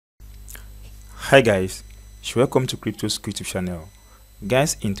Hi guys, welcome to Crypto's YouTube channel.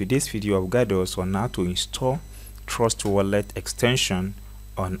 Guys, in today's video I'll guide us on how to install Trust Wallet extension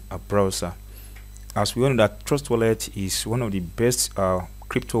on a browser. As we all know that Trust Wallet is one of the best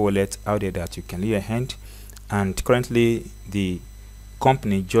crypto wallets out there that you can lay your hand, and currently the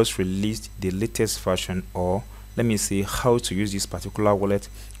company just released the latest version, or let me say how to use this particular wallet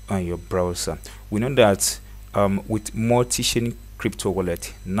on your browser. We know that with multi-chain crypto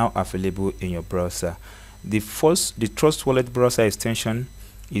wallet now available in your browser, the Trust Wallet browser extension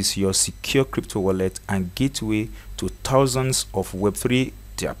is your secure crypto wallet and gateway to thousands of Web3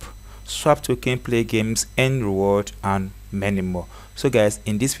 dApp, swap token, play games, earn reward, and many more. So guys,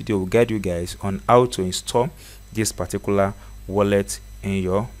 in this video we'll guide you guys on how to install this particular wallet in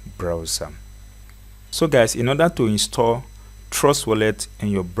your browser. So guys, in order to install Trust Wallet in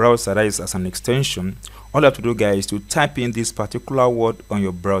your browser, that is as an extension, all you have to do guys is to type in this particular word on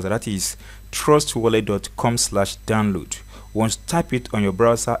your browser, that is trustwallet.com/download. Once you type it on your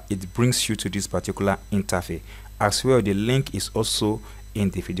browser, it brings you to this particular interface. As well, the link is also in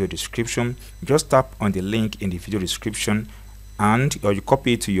the video description. Just tap on the link in the video description and or you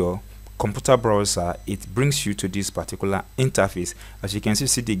copy it to your computer browser. It brings you to this particular interface. As you can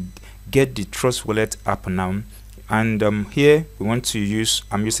see the get the Trust Wallet app now, and here we want to use,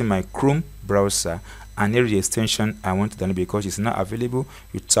 I'm using my Chrome browser, and here is the extension I want to download because it's not available.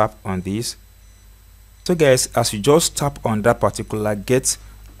 You tap on this. So guys, as you just tap on that particular get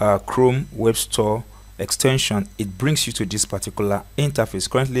Chrome Web Store extension, it brings you to this particular interface.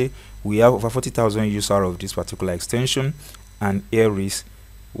 Currently we have over 40,000 users of this particular extension, and here is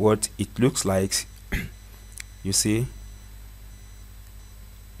what it looks like. You see,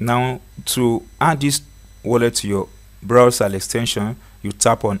 now to add this wallet to your browser extension, you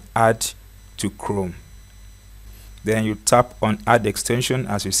tap on add to Chrome, then you tap on add extension.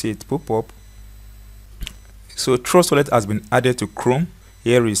 As you see it pop up, so Trust Wallet has been added to Chrome.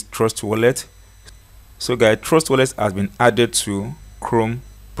 Here is Trust Wallet. So guys, Trust Wallet has been added to Chrome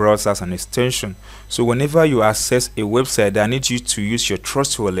browser as an extension. So whenever you access a website that needs you to use your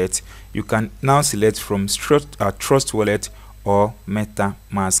Trust Wallet, you can now select from Trust Wallet or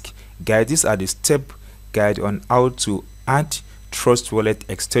MetaMask. Guys, these are the step guide on how to add Trust Wallet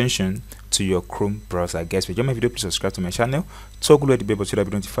extension to your Chrome browser. Guys, if you enjoy my video, please subscribe to my channel, toggle the bell button so that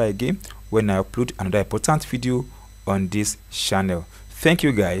you be notified again when I upload another important video on this channel. Thank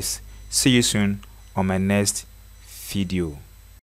you guys, see you soon on my next video.